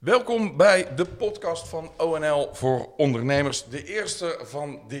Welkom bij de podcast van ONL voor ondernemers. De eerste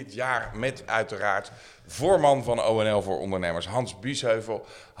van dit jaar met uiteraard voorman van ONL voor ondernemers Hans Biesheuvel.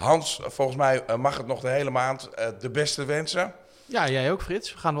 Hans, volgens mij mag het nog de hele maand de beste wensen. Ja, jij ook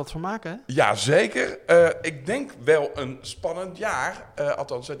Frits. We gaan er wat van maken, hè? Ja, zeker. Ik denk wel een spannend jaar.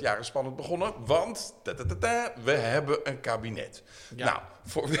 Althans, het jaar is spannend begonnen, want we hebben een kabinet. Ja. Nou,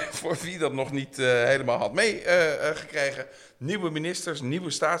 voor wie dat nog niet helemaal had meegekregen. Nieuwe ministers, nieuwe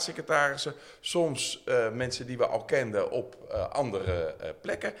staatssecretarissen. Soms mensen die we al kenden op andere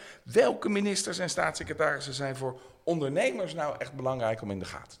plekken. Welke ministers en staatssecretarissen zijn voor ondernemers nou echt belangrijk om in de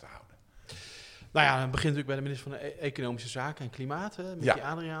gaten te houden? Nou ja, dan begint natuurlijk bij de minister van Economische Zaken en Klimaat, hè, Mickey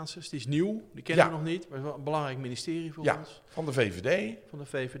Adriaansens. Die is nieuw, die kennen we nog niet, maar is wel een belangrijk ministerie voor ons. Van de VVD. Van de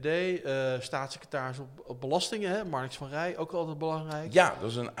VVD, staatssecretaris op belastingen, hè, Marnix van Rij, ook altijd belangrijk. Ja, dat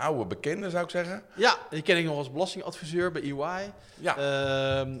is een oude bekende, zou ik zeggen. Ja, die ken ik nog als belastingadviseur bij EY. Ja.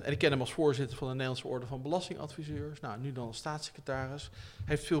 En ik ken hem als voorzitter van de Nederlandse Orde van Belastingadviseurs. Nou, nu dan als staatssecretaris.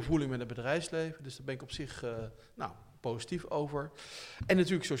 Heeft veel voeling met het bedrijfsleven, dus daar ben ik op zich positief over. En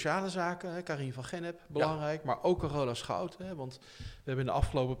natuurlijk sociale zaken, hè, Karin van Gennep, belangrijk. Maar ook Carola Schout, hè, want we hebben in de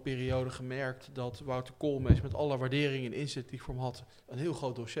afgelopen periode gemerkt dat Wouter Koolmees met alle waarderingen en inzet die ik voor hem had, een heel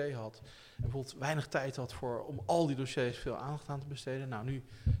groot dossier had. En bijvoorbeeld weinig tijd had om al die dossiers veel aandacht aan te besteden. Nou, nu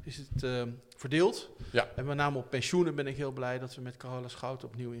is het verdeeld. Ja. En met name op pensioenen ben ik heel blij dat we met Carola Schout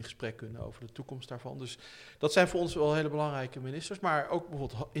opnieuw in gesprek kunnen over de toekomst daarvan. Dus dat zijn voor ons wel hele belangrijke ministers. Maar ook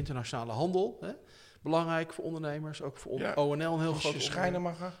bijvoorbeeld internationale handel, hè. Belangrijk voor ondernemers, ook voor ONL een heel groot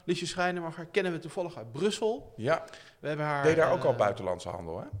Schrijnemacher. Liesje Schrijnemacher kennen we toevallig uit Brussel. Ja, we hebben haar, deed daar ook al buitenlandse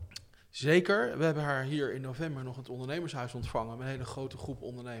handel, hè? Zeker. We hebben haar hier in november nog in het ondernemershuis ontvangen met een hele grote groep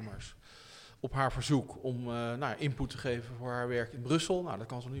ondernemers. Op haar verzoek om input te geven voor haar werk in Brussel. Nou, dat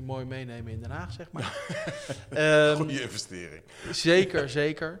kan ze nu mooi meenemen in Den Haag, zeg maar. Goede investering. Zeker,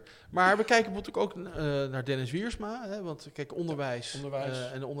 zeker. Maar we kijken bijvoorbeeld ook naar Dennis Wiersma. Hè, want kijk, onderwijs.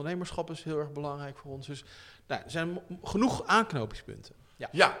 En de ondernemerschap is heel erg belangrijk voor ons. Dus er zijn genoeg aanknopingspunten.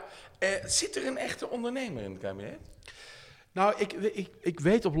 Ja. Zit er een echte ondernemer in het kabinet? Nou, ik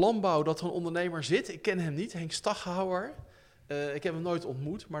weet op landbouw dat er een ondernemer zit. Ik ken hem niet, Henk Staghouwer. Ik heb hem nooit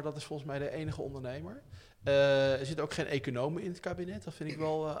ontmoet, maar dat is volgens mij de enige ondernemer. Er zitten ook geen economen in het kabinet. Dat vind ik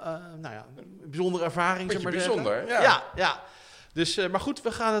wel een bijzondere ervaring. Beetje zeg maar bijzonder, ja. Dus, maar goed,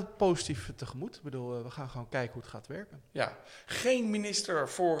 we gaan het positief tegemoet. Ik bedoel, we gaan gewoon kijken hoe het gaat werken. Ja, geen minister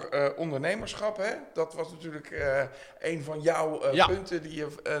voor ondernemerschap, hè? Dat was natuurlijk een van jouw punten die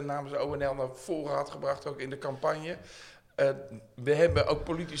je namens ONL naar voren had gebracht, ook in de campagne. We hebben ook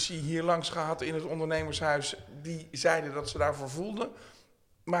politici hier langs gehad in het ondernemershuis die zeiden dat ze daarvoor voelden,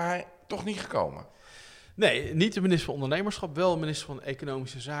 maar toch niet gekomen. Nee, niet de minister van Ondernemerschap, wel de minister van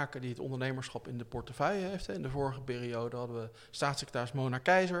Economische Zaken die het ondernemerschap in de portefeuille heeft. In de vorige periode hadden we staatssecretaris Mona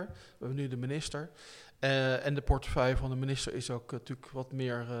Keizer, we hebben nu de minister. En de portefeuille van de minister is ook natuurlijk wat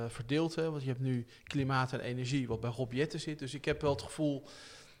meer verdeeld, hè, want je hebt nu klimaat en energie wat bij Rob Jetten zit. Dus ik heb wel het gevoel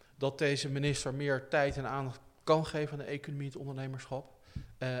dat deze minister meer tijd en aandacht kan geven aan de economie en het ondernemerschap.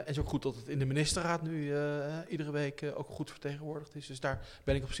 En het is ook goed dat het in de ministerraad nu iedere week ook goed vertegenwoordigd is. Dus daar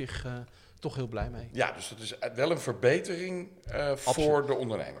ben ik op zich toch heel blij mee. Ja, dus dat is wel een verbetering voor de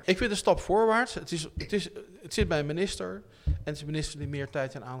ondernemers. Ik vind het een stap voorwaarts. Het zit bij een minister. En het is een minister die meer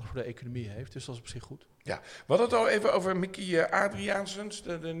tijd en aandacht voor de economie heeft. Dus dat is op zich goed. Ja, we hadden het al even over Mickey Adriaansens,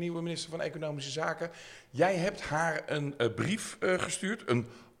 de nieuwe minister van Economische Zaken. Jij hebt haar een brief gestuurd, een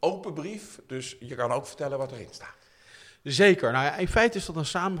open brief. Dus je kan ook vertellen wat erin staat. Zeker. Nou ja, in feite is dat een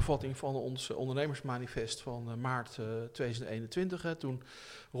samenvatting van ons ondernemersmanifest van maart 2021. Hè, toen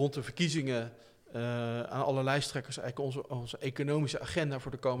rond de verkiezingen aan alle lijsttrekkers eigenlijk onze economische agenda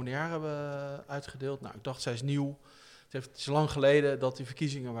voor de komende jaren hebben uitgedeeld. Nou, ik dacht, zij is nieuw. Het is lang geleden dat die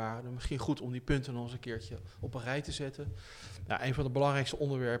verkiezingen waren. Dus misschien goed om die punten nog eens een keertje op een rij te zetten. Nou, een van de belangrijkste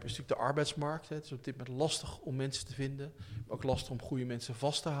onderwerpen is natuurlijk de arbeidsmarkt. Hè. Het is op dit moment lastig om mensen te vinden. Maar ook lastig om goede mensen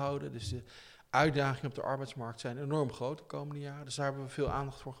vast te houden. Dus de uitdagingen op de arbeidsmarkt zijn enorm groot de komende jaren. Dus daar hebben we veel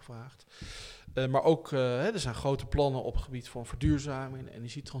aandacht voor gevraagd. Maar ook, er zijn grote plannen op het gebied van verduurzaming en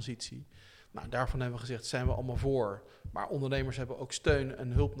energietransitie. Nou, daarvan hebben we gezegd, zijn we allemaal voor. Maar ondernemers hebben ook steun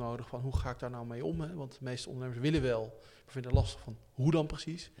en hulp nodig van hoe ga ik daar nou mee om? Hè? Want de meeste ondernemers willen wel, maar vinden het lastig van hoe dan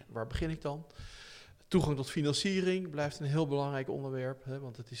precies? Waar begin ik dan? Toegang tot financiering blijft een heel belangrijk onderwerp. Hè?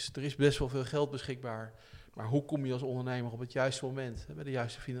 Want er is best wel veel geld beschikbaar. Maar hoe kom je als ondernemer op het juiste moment bij de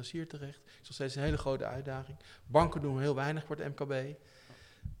juiste financier terecht? Dat is nog steeds een hele grote uitdaging. Banken doen heel weinig voor het MKB.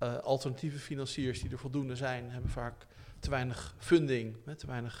 Alternatieve financiers die er voldoende zijn, hebben vaak te weinig funding, te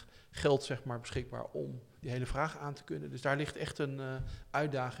weinig geld zeg maar, beschikbaar om die hele vraag aan te kunnen. Dus daar ligt echt een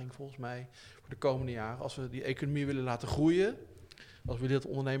uitdaging volgens mij voor de komende jaren. Als we die economie willen laten groeien, Als we willen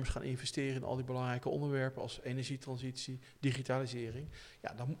dat ondernemers gaan investeren in al die belangrijke onderwerpen als energietransitie, digitalisering,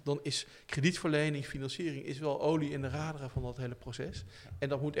 ja, dan is kredietverlening, financiering is wel olie in de raderen van dat hele proces. En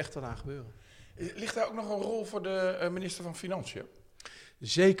dat moet echt daaraan gebeuren. Ligt daar ook nog een rol voor de minister van Financiën?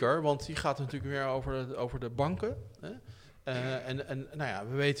 Zeker, want die gaat natuurlijk weer over de banken. Hè?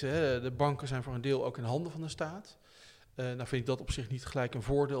 We weten, hè, de banken zijn voor een deel ook in handen van de staat. Nou vind ik dat op zich niet gelijk een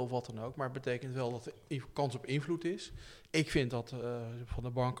voordeel of wat dan ook. Maar het betekent wel dat er kans op invloed is. Ik vind dat je van de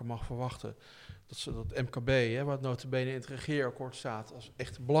banken mag verwachten dat ze dat MKB, hè, wat nota bene in het regeerakkoord staat, als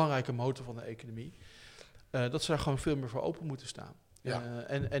echt een belangrijke motor van de economie, dat ze daar gewoon veel meer voor open moeten staan. Ja.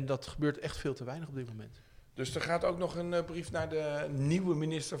 En dat gebeurt echt veel te weinig op dit moment. Dus er gaat ook nog een brief naar de nieuwe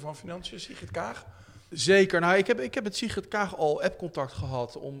minister van Financiën, Sigrid Kaag? Zeker. Nou, ik heb met Sigrid Kaag al appcontact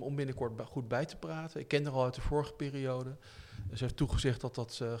gehad om binnenkort goed bij te praten. Ik ken haar al uit de vorige periode. Ze heeft toegezegd dat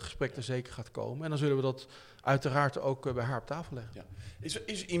dat gesprek er zeker gaat komen. En dan zullen we dat uiteraard ook bij haar op tafel leggen. Ja.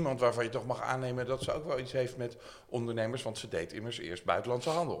 Is iemand waarvan je toch mag aannemen dat ze ook wel iets heeft met ondernemers? Want ze deed immers eerst buitenlandse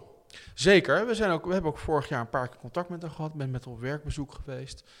handel. Zeker. We hebben ook vorig jaar een paar keer contact met haar gehad. Ben met haar op werkbezoek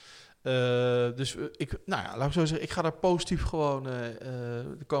geweest. Dus laat ik zo zeggen, ik ga daar positief gewoon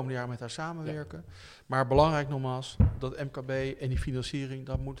de komende jaren met haar samenwerken. Ja. Maar belangrijk nogmaals, dat MKB en die financiering,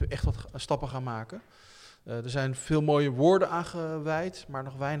 daar moeten we echt wat stappen gaan maken. Er zijn veel mooie woorden aangeweid, maar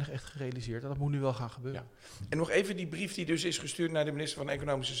nog weinig echt gerealiseerd. En dat moet nu wel gaan gebeuren. Ja. En nog even die brief die dus is gestuurd naar de minister van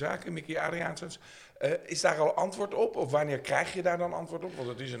Economische Zaken, Mickey Adriaansens. Is daar al antwoord op? Of wanneer krijg je daar dan antwoord op? Want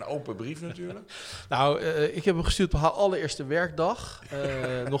het is een open brief natuurlijk. Ik heb hem gestuurd op haar allereerste werkdag,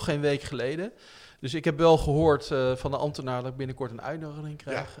 nog geen week geleden. Dus ik heb wel gehoord van de ambtenaar dat ik binnenkort een uitnodiging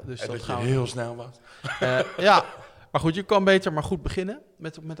krijg. Ja, dus en dat gaan je heel snel was. Ja. Maar goed, je kan beter maar goed beginnen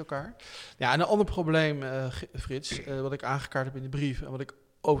met elkaar. Ja, en een ander probleem, Frits, wat ik aangekaart heb in de brief en wat ik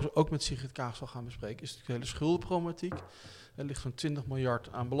ook met Sigrid Kaag zal gaan bespreken, is de hele schuldenproblematiek. Er ligt zo'n 20 miljard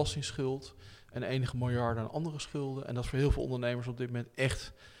aan belastingsschuld en enige miljarden aan andere schulden. En dat is voor heel veel ondernemers op dit moment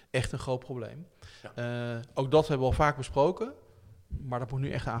echt een groot probleem. Ja. Ook dat hebben we al vaak besproken, maar dat moet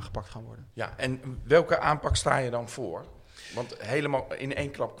nu echt aangepakt gaan worden. Ja, en welke aanpak sta je dan voor? Want helemaal in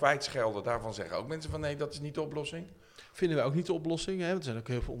één klap kwijtschelden, daarvan zeggen ook mensen van nee, dat is niet de oplossing. Vinden wij ook niet de oplossing. Hè? Er zijn ook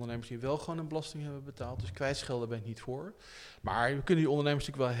heel veel ondernemers die wel gewoon een belasting hebben betaald. Dus kwijtschelden ben ik niet voor. Maar we kunnen die ondernemers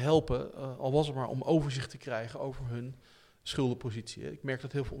natuurlijk wel helpen, al was het maar om overzicht te krijgen over hun schuldenpositie. Hè? Ik merk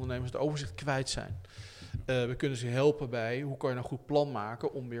dat heel veel ondernemers het overzicht kwijt zijn. We kunnen ze helpen bij hoe kan je nou een goed plan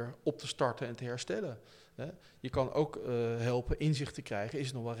maken om weer op te starten en te herstellen. Hè? Je kan ook helpen inzicht te krijgen. Is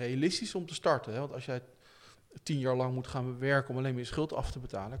het nog wel realistisch om te starten? Hè? Want als jij 10 jaar lang moet gaan werken om alleen maar je schuld af te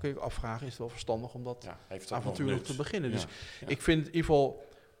betalen, dan kun je ook afvragen, is het wel verstandig om dat avontuur nog te beginnen. Ja. Dus ik vind in ieder geval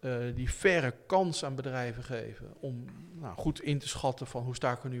die faire kans aan bedrijven geven om goed in te schatten van hoe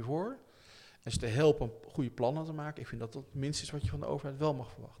sta ik er nu voor. En ze te helpen om goede plannen te maken. Ik vind dat het minst is wat je van de overheid wel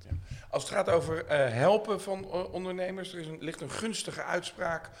mag verwachten. Ja. Als het gaat over helpen van ondernemers, ligt een gunstige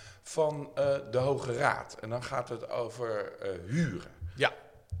uitspraak van de Hoge Raad. En dan gaat het over huren. Ja.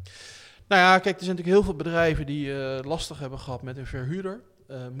 Nou ja, kijk, er zijn natuurlijk heel veel bedrijven die lastig hebben gehad met een verhuurder.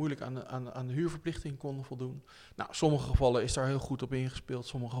 Moeilijk aan de huurverplichting konden voldoen. Nou, in sommige gevallen is daar heel goed op ingespeeld,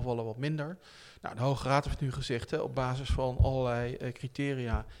 sommige gevallen wat minder. Nou, de Hoge Raad heeft nu gezegd, hè, op basis van allerlei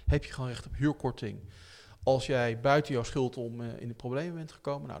criteria heb je gewoon recht op huurkorting. Als jij buiten jouw schuld om in de problemen bent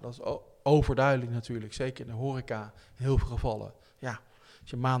gekomen. Nou, dat is overduidelijk natuurlijk, zeker in de horeca in heel veel gevallen. Ja, als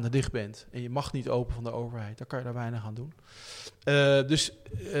je maanden dicht bent en je mag niet open van de overheid, dan kan je daar weinig aan doen.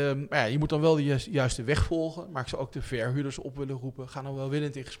 Je moet dan wel de juiste weg volgen. Maar ik zou ook de verhuurders op willen roepen. Ga nou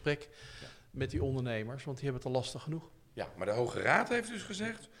welwillend in gesprek met die ondernemers, want die hebben het al lastig genoeg. Ja, maar de Hoge Raad heeft dus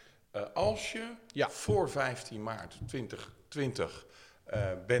gezegd, als je voor 15 maart 2020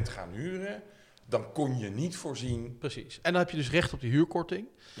 bent gaan huren, dan kon je niet voorzien. Precies. En dan heb je dus recht op die huurkorting.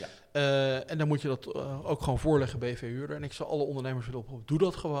 Ja. En dan moet je dat ook gewoon voorleggen bij verhuurder. En ik zal alle ondernemers willen oproepen, doe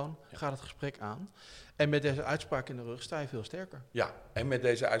dat gewoon. Ja. Ga het gesprek aan. En met deze uitspraak in de rug sta je veel sterker. Ja, en met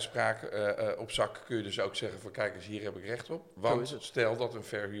deze uitspraak op zak kun je dus ook zeggen van kijk eens, hier heb ik recht op. Want stel dat een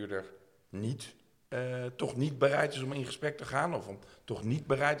verhuurder toch niet bereid is om in gesprek te gaan of toch niet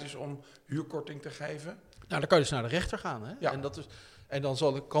bereid is om huurkorting te geven. Nou, dan kan je dus naar de rechter gaan. Hè? Ja. En dan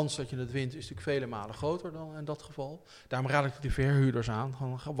zal de kans dat je het wint is natuurlijk vele malen groter dan in dat geval. Daarom raad ik de verhuurders aan.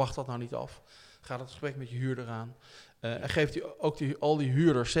 Wacht dat nou niet af. Ga dat gesprek met je huurder aan. En geeft al die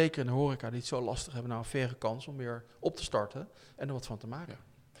huurders, zeker in de horeca, die het zo lastig hebben, nou een faire kans om weer op te starten en er wat van te maken.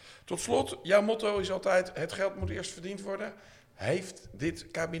 Ja. Tot slot, jouw motto is altijd, het geld moet eerst verdiend worden. Heeft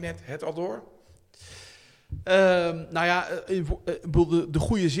dit kabinet het al door? De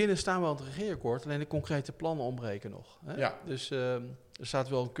goede zinnen staan wel in het regeerakkoord, alleen de concrete plannen ontbreken nog. Hè? Ja. Dus Er staat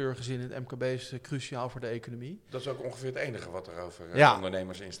wel een keurige zin in het MKB is cruciaal voor de economie. Dat is ook ongeveer het enige wat er over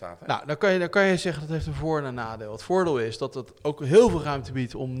ondernemers in staat. Hè? Nou, dan kan je zeggen dat heeft een voor- en een nadeel. Het voordeel is dat het ook heel veel ruimte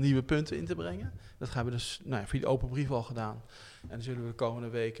biedt om nieuwe punten in te brengen. Dat gaan we dus via de open brief al gedaan. En daar zullen we de komende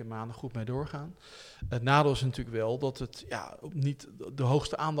weken en maanden goed mee doorgaan. Het nadeel is natuurlijk wel dat het niet de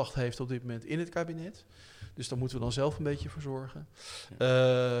hoogste aandacht heeft op dit moment in het kabinet. Dus daar moeten we dan zelf een beetje voor zorgen.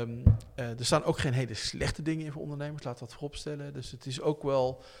 Er staan ook geen hele slechte dingen in voor ondernemers, laat dat vooropstellen. Dus het is ook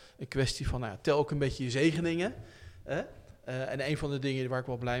wel een kwestie van, tel ook een beetje je zegeningen. En een van de dingen waar ik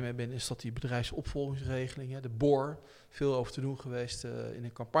wel blij mee ben, is dat die bedrijfsopvolgingsregeling, de BOR, veel over te doen geweest in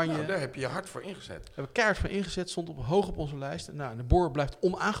een campagne. Nou, daar heb je hard voor ingezet. Daar hebben we keihard voor ingezet, stond hoog op onze lijst. Nou, de BOR blijft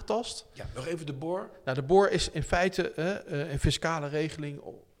onaangetast. Ja, nog even de BOR. Nou, de BOR is in feite een fiscale regeling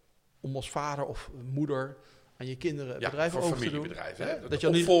om als vader of moeder aan je kinderen bedrijven over te doen. Familiebedrijven. Dat je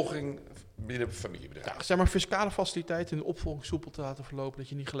opvolging binnen familiebedrijven. Ja, zeg maar fiscale faciliteiten in de opvolging soepel te laten verlopen. Dat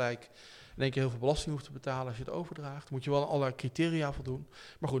je niet gelijk in één keer heel veel belasting hoeft te betalen als je het overdraagt. Moet je wel aan allerlei criteria voldoen.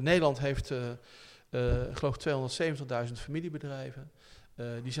 Maar goed, Nederland heeft, ik geloof 270.000 familiebedrijven.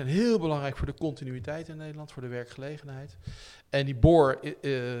 Die zijn heel belangrijk voor de continuïteit in Nederland, voor de werkgelegenheid. En die BOR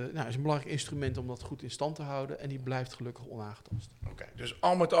is een belangrijk instrument om dat goed in stand te houden. En die blijft gelukkig onaangetast. Oké, dus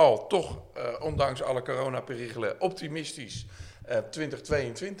al met al toch, ondanks alle coronaperikelen, optimistisch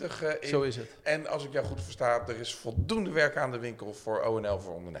 2022 in. Zo is het. En als ik jou goed versta, er is voldoende werk aan de winkel voor ONL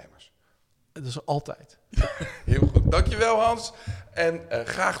voor ondernemers. Dat is altijd. Heel goed, dankjewel Hans. En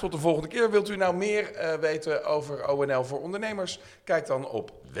graag tot de volgende keer. Wilt u nou meer weten over ONL voor ondernemers? Kijk dan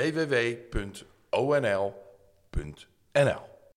op www.onl.nl.